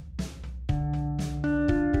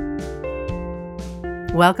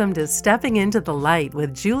Welcome to Stepping into the Light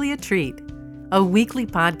with Julia Treat, a weekly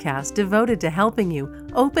podcast devoted to helping you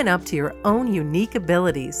open up to your own unique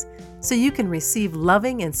abilities so you can receive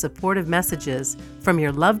loving and supportive messages from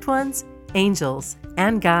your loved ones, angels,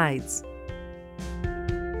 and guides.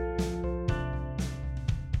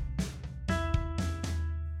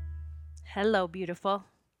 Hello, beautiful.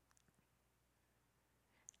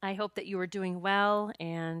 I hope that you are doing well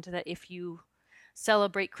and that if you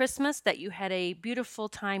celebrate Christmas, that you had a beautiful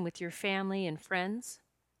time with your family and friends.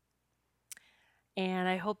 And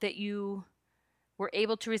I hope that you were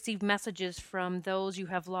able to receive messages from those you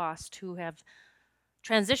have lost who have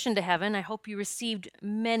transitioned to heaven. I hope you received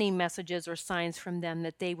many messages or signs from them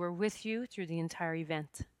that they were with you through the entire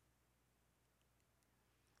event.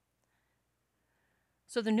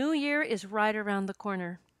 So the new year is right around the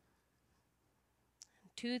corner.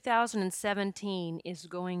 2017 is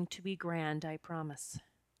going to be grand, I promise.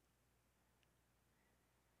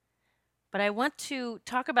 But I want to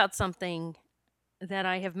talk about something that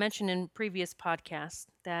I have mentioned in previous podcasts,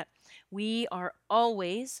 that we are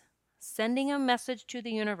always sending a message to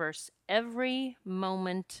the universe every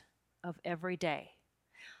moment of every day.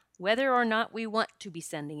 Whether or not we want to be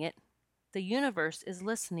sending it, the universe is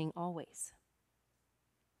listening always.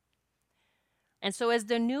 And so as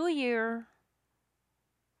the new year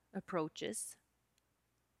approaches,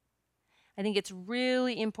 I think it's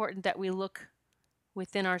really important that we look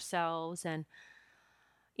within ourselves and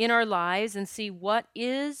in our lives and see what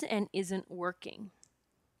is and isn't working.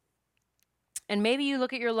 And maybe you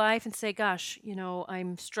look at your life and say, gosh,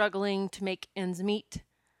 I'm struggling to make ends meet,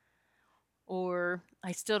 or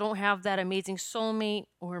I still don't have that amazing soulmate,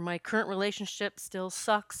 or my current relationship still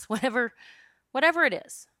sucks, whatever it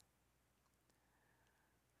is.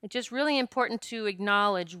 It's just really important to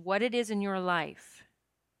acknowledge what it is in your life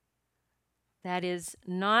that is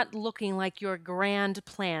not looking like your grand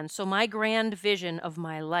plan. So my grand vision of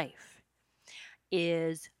my life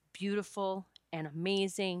is beautiful and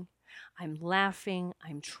amazing. I'm laughing,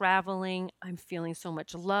 I'm traveling, I'm feeling so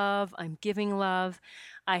much love, I'm giving love,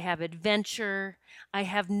 I have adventure, I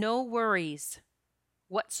have no worries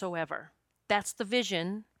whatsoever. That's the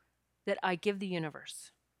vision that I give the universe.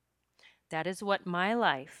 That is what my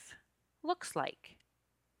life looks like.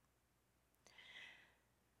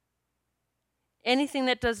 Anything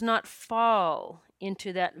that does not fall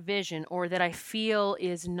into that vision, or that I feel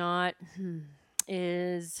is not,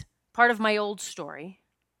 is part of my old story.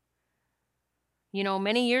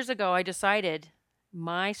 Many years ago, I decided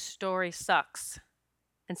my story sucks.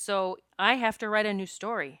 And so I have to write a new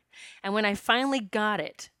story. And when I finally got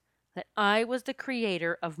it, that I was the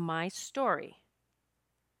creator of my story,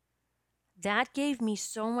 that gave me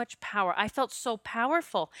so much power. I felt so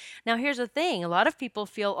powerful. Now, here's the thing. A lot of people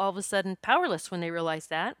feel all of a sudden powerless when they realize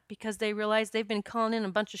that, because they realize they've been calling in a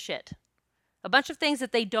bunch of shit, a bunch of things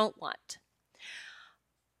that they don't want.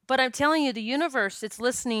 But I'm telling you, the universe, it's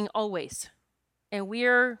listening always. And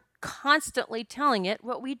we're constantly telling it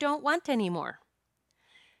what we don't want anymore.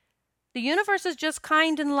 The universe is just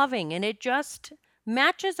kind and loving, and it just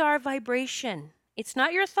matches our vibration. It's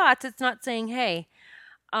not your thoughts. It's not saying, hey,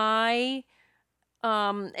 I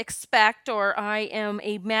expect, or I am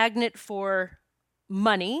a magnet for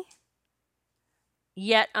money,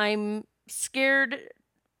 yet I'm scared,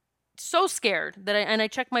 so scared that I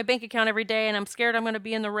check my bank account every day and I'm scared I'm going to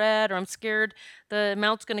be in the red, or I'm scared the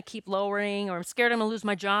amount's going to keep lowering, or I'm scared I'm going to lose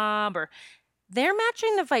my job, or they're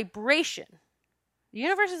matching the vibration. The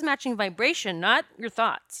universe is matching vibration, not your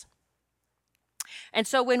thoughts. And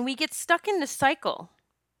so when we get stuck in the cycle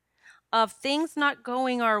of things not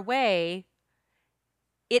going our way,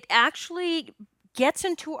 it actually gets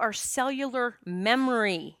into our cellular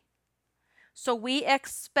memory. So we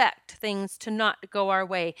expect things to not go our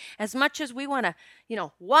way. As much as we want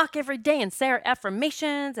to, walk every day and say our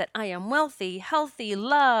affirmations that I am wealthy, healthy,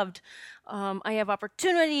 loved, I have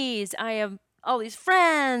opportunities, I have all these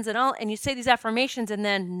friends and you say these affirmations and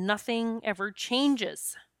then nothing ever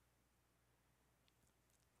changes.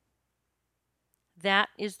 That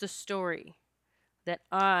is the story that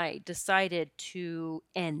I decided to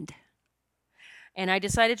end. And I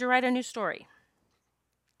decided to write a new story.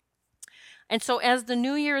 And so as the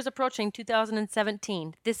new year is approaching,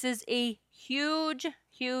 2017, this is a huge,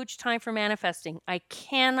 huge time for manifesting. I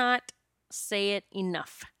cannot say it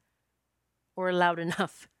enough or loud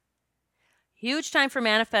enough. Huge time for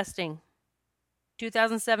manifesting.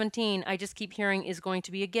 2017, I just keep hearing, is going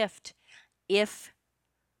to be a gift if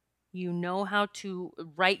you know how to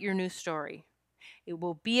write your new story. It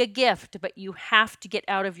will be a gift, but you have to get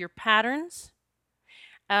out of your patterns,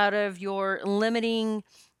 out of your limiting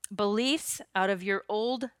beliefs, out of your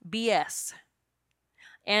old BS.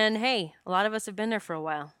 And hey, a lot of us have been there for a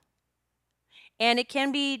while. And it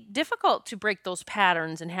can be difficult to break those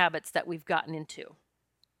patterns and habits that we've gotten into.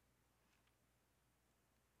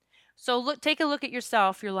 So take a look at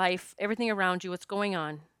yourself, your life, everything around you, what's going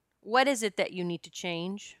on. What is it that you need to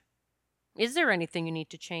change? Is there anything you need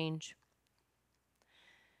to change?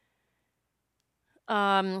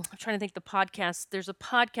 I'm trying to think the podcast. There's a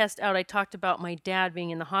podcast out. I talked about my dad being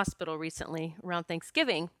in the hospital recently around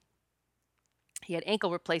Thanksgiving. He had ankle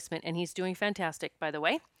replacement and he's doing fantastic, by the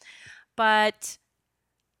way. But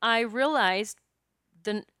I realized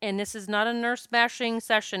and this is not a nurse bashing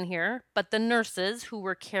session here, but the nurses who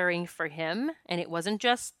were caring for him, and it wasn't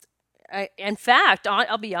just in fact,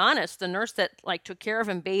 I'll be honest, the nurse that like took care of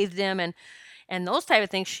him, bathed him and those type of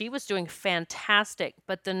things, she was doing fantastic.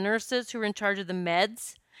 But the nurses who were in charge of the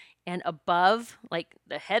meds and above, like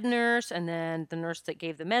the head nurse and then the nurse that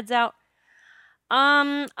gave the meds out,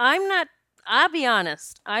 I'm not. I'll be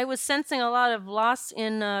honest. I was sensing a lot of loss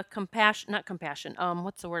in compassion, not compassion.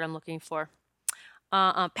 What's the word I'm looking for?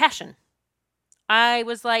 Passion. I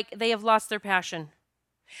was like, they have lost their passion,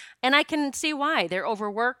 and I can see why. They're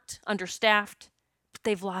overworked, understaffed, but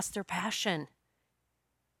they've lost their passion.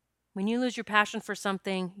 When you lose your passion for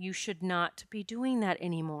something, you should not be doing that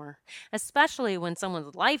anymore, especially when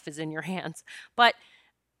someone's life is in your hands. But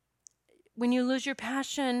when you lose your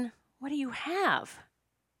passion, what do you have?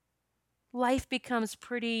 Life becomes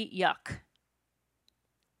pretty yuck.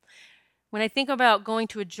 When I think about going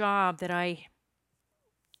to a job that I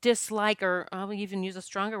dislike, or I'll even use a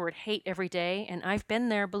stronger word, hate every day, and I've been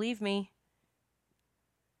there, believe me,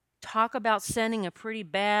 talk about sending a pretty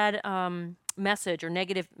bad message or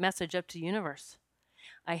negative message up to the universe.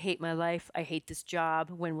 I hate my life. I hate this job.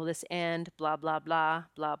 When will this end? Blah, blah, blah,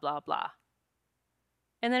 blah, blah, blah.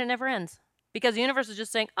 And then it never ends because the universe is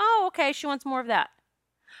just saying, oh, okay, she wants more of that.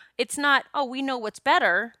 It's not, oh, we know what's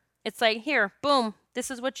better. It's like, here, boom, this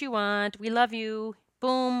is what you want. We love you.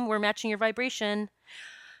 Boom, we're matching your vibration.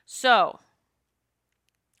 So,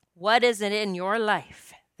 what is it in your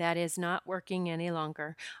life that is not working any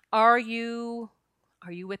longer? Are you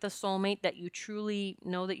with a soulmate that you truly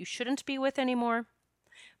know that you shouldn't be with anymore?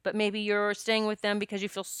 But maybe you're staying with them because you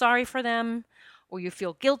feel sorry for them or you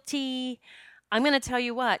feel guilty. I'm going to tell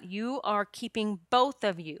you what, you are keeping both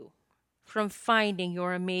of you from finding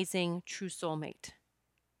your amazing true soulmate.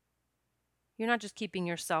 You're not just keeping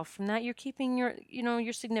yourself from that, you're keeping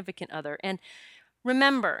your significant other. And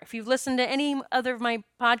remember, if you've listened to any other of my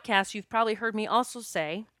podcasts, you've probably heard me also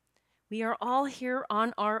say, we are all here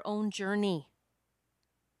on our own journey.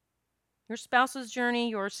 Your spouse's journey,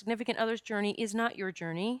 your significant other's journey is not your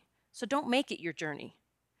journey, so don't make it your journey.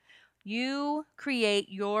 You create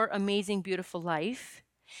your amazing, beautiful life,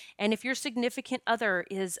 and if your significant other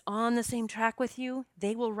is on the same track with you,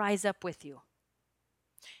 they will rise up with you.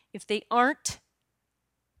 If they aren't,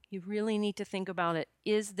 you really need to think about it.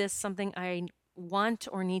 Is this something I want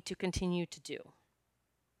or need to continue to do?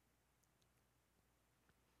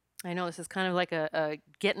 I know this is kind of like a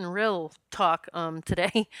getting real talk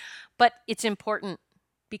today, but it's important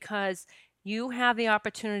because you have the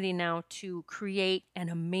opportunity now to create an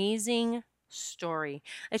amazing story.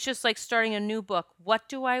 It's just like starting a new book. What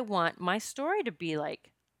do I want my story to be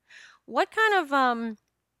like? What kind of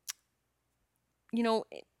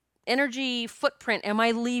energy footprint am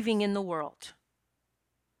I leaving in the world?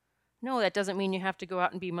 No, that doesn't mean you have to go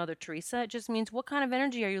out and be Mother Teresa. It just means what kind of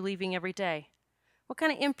energy are you leaving every day? What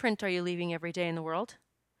kind of imprint are you leaving every day in the world?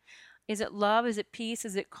 Is it love? Is it peace?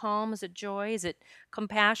 Is it calm? Is it joy? Is it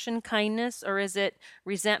compassion, kindness? Or is it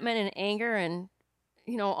resentment and anger and,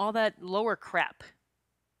 all that lower crap?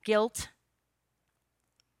 Guilt?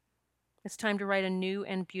 It's time to write a new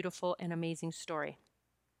and beautiful and amazing story.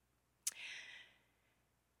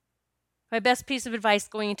 My best piece of advice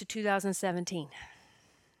going into 2017.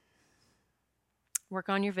 Work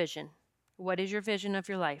on your vision. What is your vision of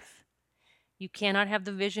your life? You cannot have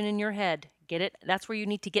the vision in your head. Get it? That's where you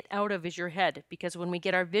need to get out of is your head. Because when we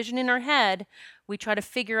get our vision in our head, we try to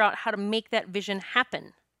figure out how to make that vision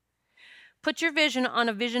happen. Put your vision on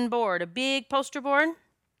a vision board, a big poster board,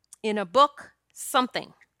 in a book,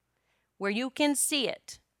 something where you can see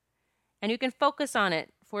it and you can focus on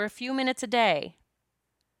it for a few minutes a day.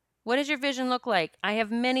 What does your vision look like? I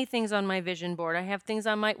have many things on my vision board. I have things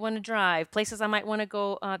I might want to drive, places I might want to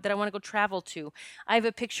go, that I want to go travel to. I have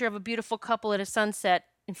a picture of a beautiful couple at a sunset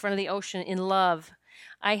in front of the ocean in love.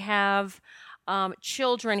 I have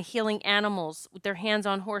children healing animals with their hands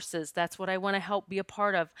on horses. That's what I want to help be a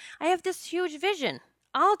part of. I have this huge vision,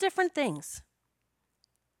 all different things.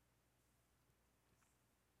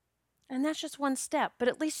 And that's just one step, but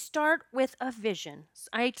at least start with a vision.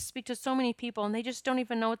 I speak to so many people and they just don't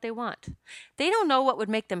even know what they want. They don't know what would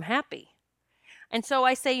make them happy. And so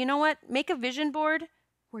I say, you know what? Make a vision board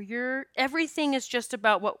where everything is just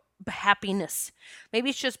about what happiness. Maybe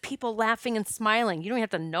it's just people laughing and smiling. You don't have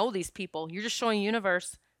to know these people. You're just showing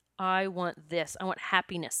universe, I want this. I want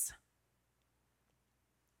happiness.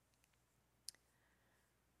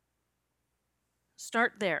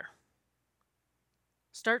 Start there.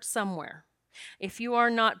 Start somewhere. If you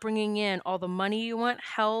are not bringing in all the money you want,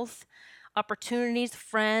 health, opportunities,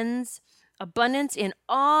 friends, abundance in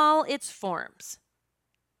all its forms,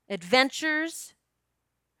 adventures,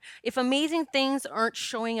 if amazing things aren't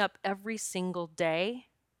showing up every single day,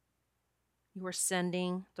 you are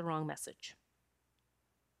sending the wrong message.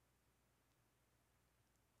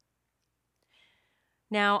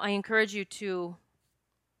 Now, I encourage you to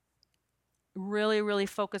really, really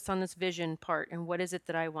focus on this vision part and what is it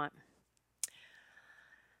that I want.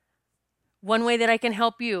 One way that I can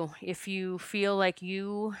help you, if you feel like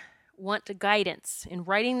you want guidance in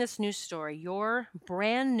writing this new story, your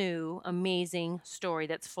brand new, amazing story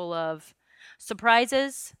that's full of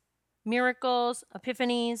surprises, miracles,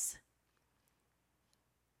 epiphanies.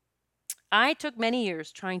 I took many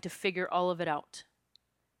years trying to figure all of it out.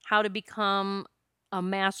 How to become a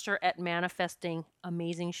master at manifesting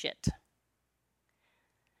amazing shit.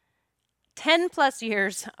 10 plus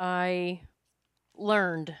years I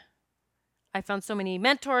learned. I found so many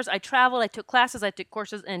mentors. I traveled, I took classes, I took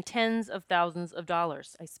courses, and tens of thousands of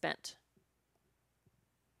dollars I spent.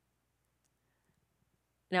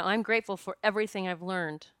 Now, I'm grateful for everything I've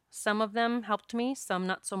learned. Some of them helped me, some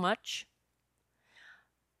not so much.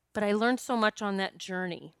 But I learned so much on that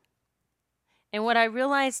journey. And what I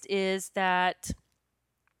realized is that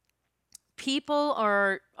people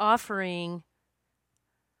are offering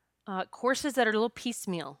courses that are a little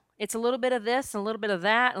piecemeal. It's a little bit of this, and a little bit of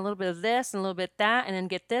that, and a little bit of this, and a little bit of that, and then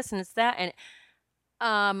get this, and it's that. And,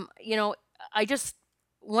 I just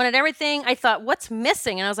wanted everything. I thought, what's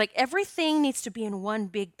missing? And I was like, everything needs to be in one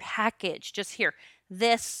big package. Just here.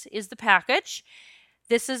 This is the package.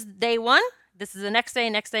 This is day one. This is the next day,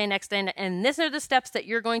 next day, next day. And these are the steps that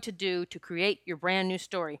you're going to do to create your brand new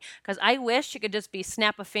story. Because I wish it could just be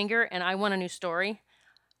snap a finger and I want a new story.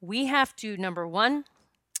 We have to, number one,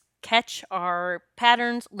 catch our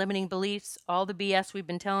patterns, limiting beliefs, all the BS we've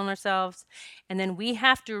been telling ourselves. And then we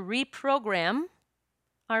have to reprogram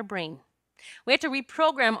our brain. We have to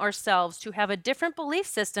reprogram ourselves to have a different belief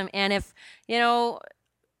system. And if,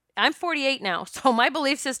 I'm 48 now, so my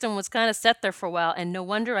belief system was kind of set there for a while, and no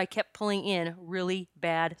wonder I kept pulling in really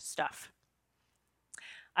bad stuff.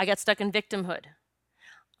 I got stuck in victimhood.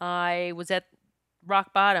 I was at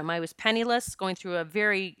rock bottom. I was penniless, going through a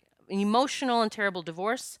very emotional and terrible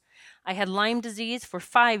divorce. I had Lyme disease for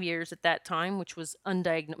 5 years at that time, which was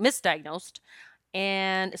misdiagnosed,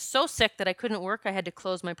 and so sick that I couldn't work. I had to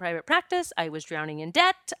close my private practice. I was drowning in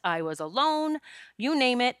debt. I was alone. You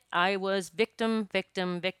name it. I was victim.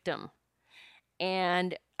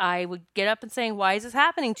 And I would get up and saying, why is this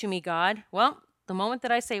happening to me, God? Well, the moment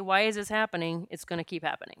that I say, why is this happening, it's going to keep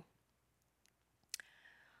happening.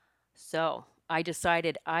 So I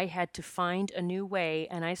decided I had to find a new way,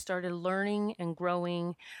 and I started learning and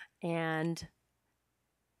growing, and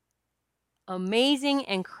amazing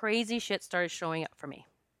and crazy shit started showing up for me.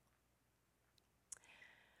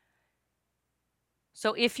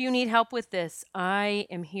 So if you need help with this, I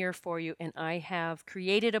am here for you, and I have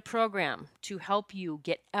created a program to help you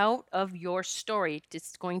get out of your story.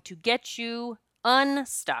 It's going to get you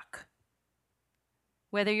unstuck.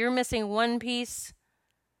 Whether you're missing one piece,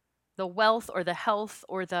 the wealth or the health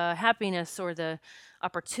or the happiness or the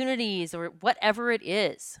opportunities or whatever it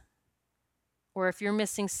is, or if you're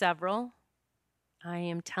missing several, I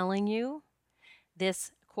am telling you,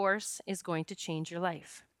 this course is going to change your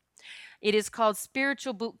life. It is called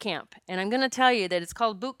Spiritual Boot Camp, and I'm going to tell you that it's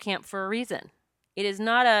called boot camp for a reason. It is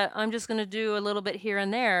not I'm just going to do a little bit here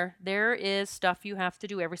and there. There is stuff you have to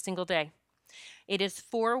do every single day. It is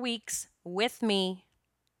 4 weeks with me.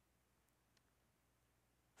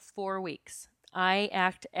 4 weeks. I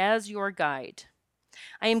act as your guide.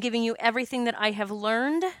 I am giving you everything that I have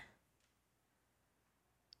learned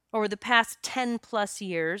over the past 10 plus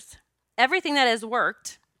years, everything that has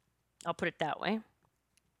worked, I'll put it that way,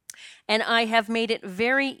 and I have made it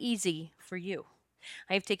very easy for you.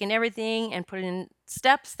 I have taken everything and put it in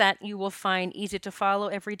steps that you will find easy to follow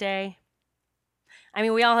every day. I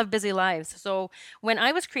mean, we all have busy lives. So when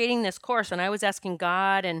I was creating this course and I was asking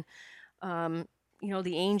God and,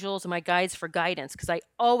 the angels and my guides for guidance, because I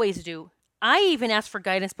always do. I even ask for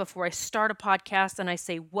guidance before I start a podcast and I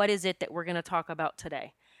say, what is it that we're going to talk about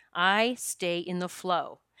today? I stay in the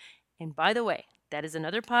flow. And by the way, that is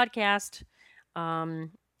another podcast,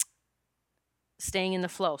 um, staying in the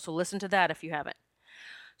flow. So listen to that if you haven't.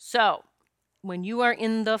 So when you are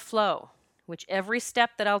in the flow, which every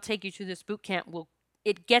step that I'll take you to this boot camp will,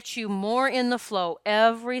 it gets you more in the flow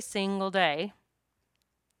every single day.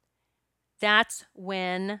 That's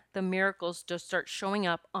when the miracles just start showing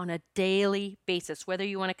up on a daily basis. Whether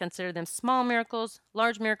you want to consider them small miracles,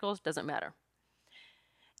 large miracles, doesn't matter.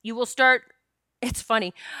 You will start, it's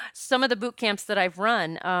funny, some of the boot camps that I've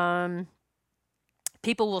run,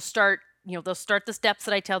 people will start, they'll start the steps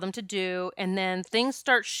that I tell them to do, and then things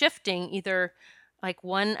start shifting. Either like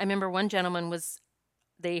I remember one gentleman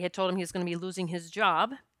they had told him he was going to be losing his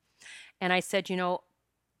job. And I said,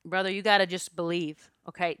 brother, you got to just believe,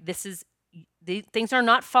 okay? Things are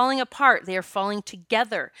not falling apart. They are falling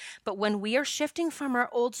together. But when we are shifting from our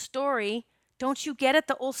old story, don't you get it?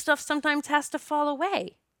 The old stuff sometimes has to fall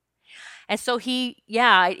away. And so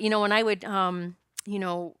when I would,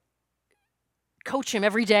 coach him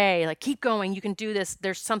every day, like, keep going, you can do this.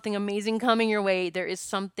 There's something amazing coming your way. There is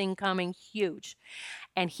something coming huge.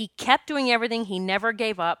 And he kept doing everything. He never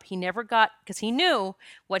gave up. He never because he knew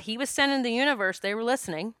what he was sending the universe, they were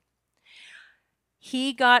listening.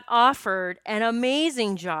 He got offered an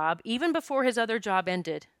amazing job even before his other job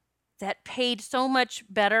ended that paid so much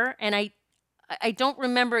better. And I don't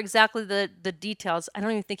remember exactly the details. I don't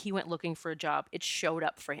even think he went looking for a job. It showed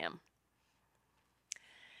up for him.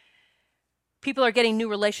 People are getting new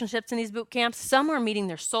relationships in these boot camps. Some are meeting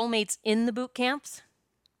their soulmates in the boot camps.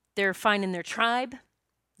 They're finding their tribe.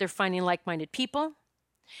 They're finding like-minded people.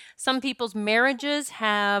 Some people's marriages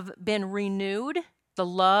have been renewed. The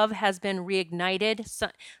love has been reignited.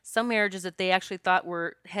 Some marriages that they actually thought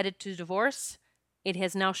were headed to divorce, it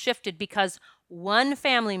has now shifted because one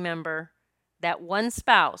family member, that one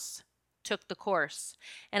spouse, took the course.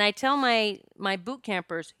 And I tell my boot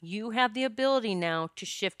campers, you have the ability now to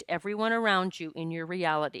shift everyone around you in your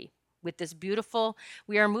reality. With this beautiful,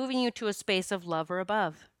 we are moving you to a space of love or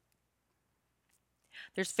above.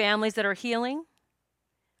 There's families that are healing.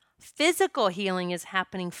 Physical healing is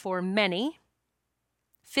happening for many.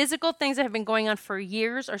 Physical things that have been going on for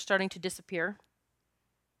years are starting to disappear.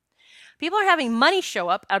 People are having money show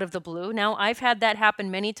up out of the blue. Now, I've had that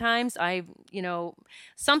happen many times.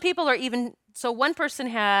 Some people are even, so one person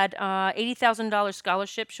had $80,000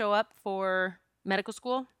 scholarship show up for medical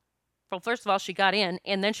school. Well, first of all, she got in,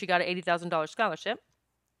 and then she got an $80,000 scholarship.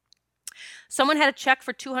 Someone had a check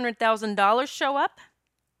for $200,000 show up.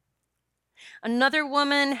 Another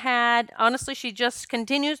woman had, honestly, she just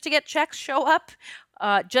continues to get checks show up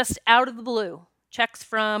just out of the blue. Checks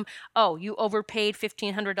from, you overpaid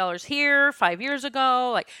 $1,500 here 5 years ago.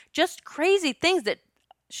 Like, just crazy things that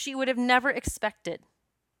she would have never expected.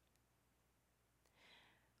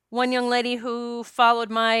 One young lady who followed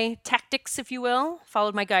my tactics, if you will,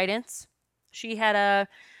 followed my guidance. She had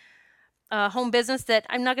a home business that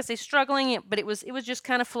I'm not going to say struggling, but it was just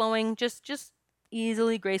kind of flowing, just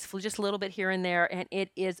easily, gracefully, just a little bit here and there. And it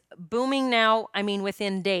is booming now. I mean,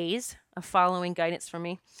 within days of following guidance from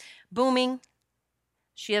me, booming.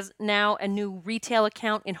 She has now a new retail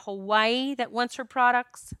account in Hawaii that wants her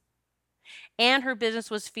products. And her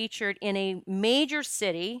business was featured in a major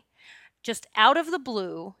city just out of the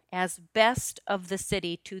blue as Best of the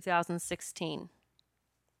City 2016.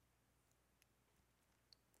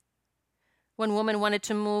 One woman wanted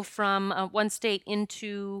to move from one state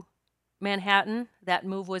into Manhattan. That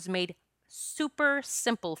move was made super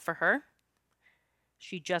simple for her.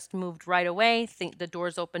 She just moved right away. The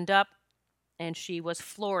doors opened up, and she was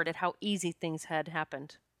floored at how easy things had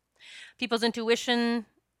happened. People's intuition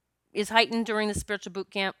is heightened during the spiritual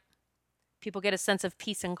boot camp. People get a sense of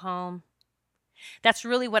peace and calm. That's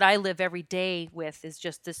really what I live every day with, is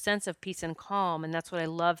just this sense of peace and calm, and that's what I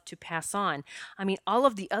love to pass on. I mean, all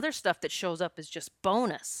of the other stuff that shows up is just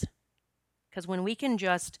bonus. Because when we can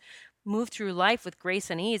just move through life with grace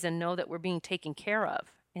and ease and know that we're being taken care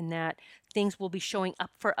of, and that things will be showing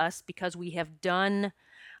up for us because we have done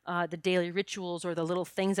the daily rituals or the little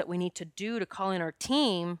things that we need to do to call in our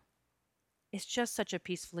team, it's just such a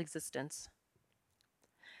peaceful existence.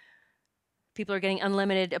 People are getting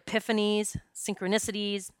unlimited epiphanies,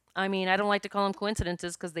 synchronicities. I mean, I don't like to call them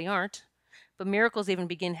coincidences because they aren't, but miracles even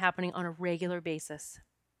begin happening on a regular basis.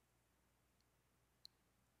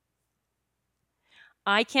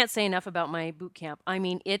 I can't say enough about my boot camp. I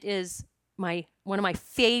mean, it is one of my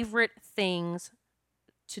favorite things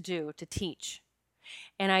to do, to teach.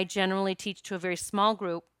 And I generally teach to a very small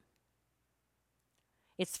group.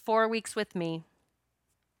 It's 4 weeks with me.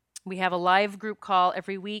 We have a live group call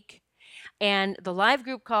every week. And the live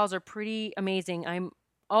group calls are pretty amazing. I'm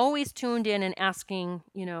always tuned in and asking,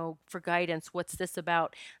 for guidance. What's this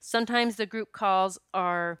about? Sometimes the group calls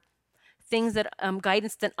are things that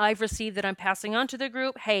guidance that I've received that I'm passing on to the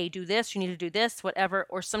group. Hey, do this, you need to do this, whatever.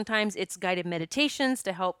 Or sometimes it's guided meditations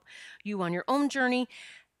to help you on your own journey.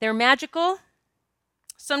 They're magical.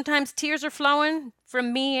 Sometimes tears are flowing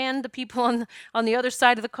from me and the people on the other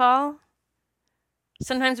side of the call.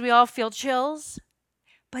 Sometimes we all feel chills,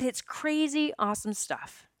 but it's crazy awesome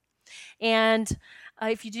stuff. And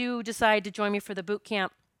if you do decide to join me for the boot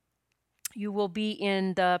camp, you will be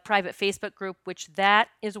in the private Facebook group, which that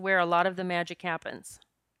is where a lot of the magic happens.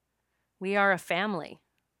 We are a family.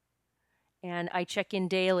 And I check in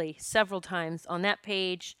daily, several times on that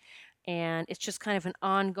page. And it's just kind of an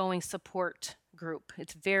ongoing support group.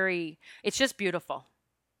 It's just beautiful.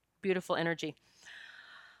 Beautiful energy.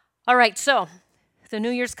 All right, so the new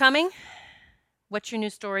year's coming. What's your new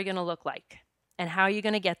story going to look like? And how are you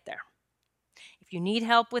going to get there? If you need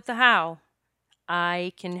help with the how,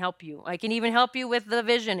 I can help you. I can even help you with the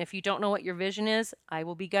vision. If you don't know what your vision is, I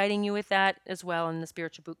will be guiding you with that as well in the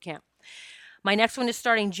Spiritual Boot Camp. My next one is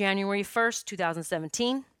starting January 1st,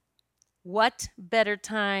 2017. What better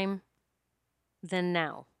time than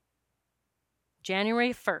now?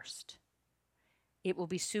 January 1st. It will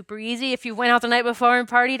be super easy. If you went out the night before and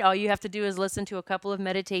partied, all you have to do is listen to a couple of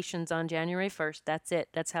meditations on January 1st. That's it.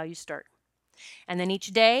 That's how you start. And then each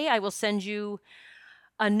day I will send you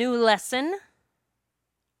a new lesson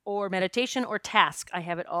or meditation or task. I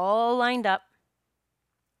have it all lined up.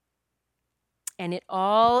 And it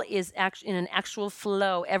all is in an actual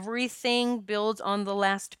flow. Everything builds on the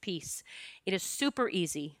last piece. It is super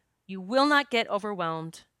easy. You will not get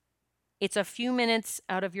overwhelmed. It's a few minutes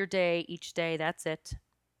out of your day each day. That's it.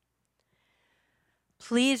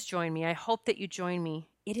 Please join me. I hope that you join me.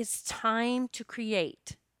 It is time to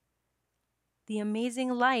create the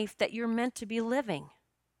amazing life that you're meant to be living.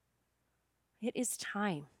 It is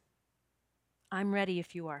time. I'm ready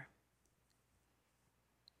if you are.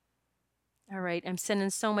 All right, I'm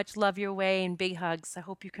sending so much love your way and big hugs. I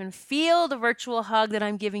hope you can feel the virtual hug that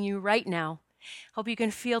I'm giving you right now. Hope you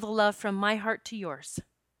can feel the love from my heart to yours.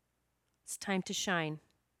 It's time to shine.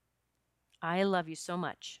 I love you so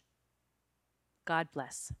much. God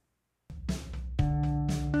bless.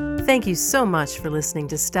 Thank you so much for listening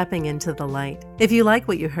to Stepping into the Light. If you like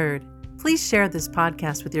what you heard, please share this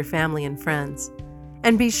podcast with your family and friends.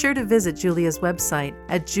 And be sure to visit Julia's website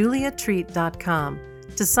at juliatreat.com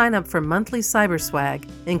to sign up for monthly cyber swag,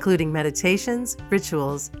 including meditations,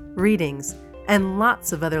 rituals, readings, and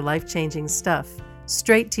lots of other life-changing stuff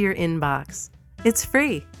straight to your inbox. It's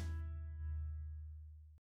free.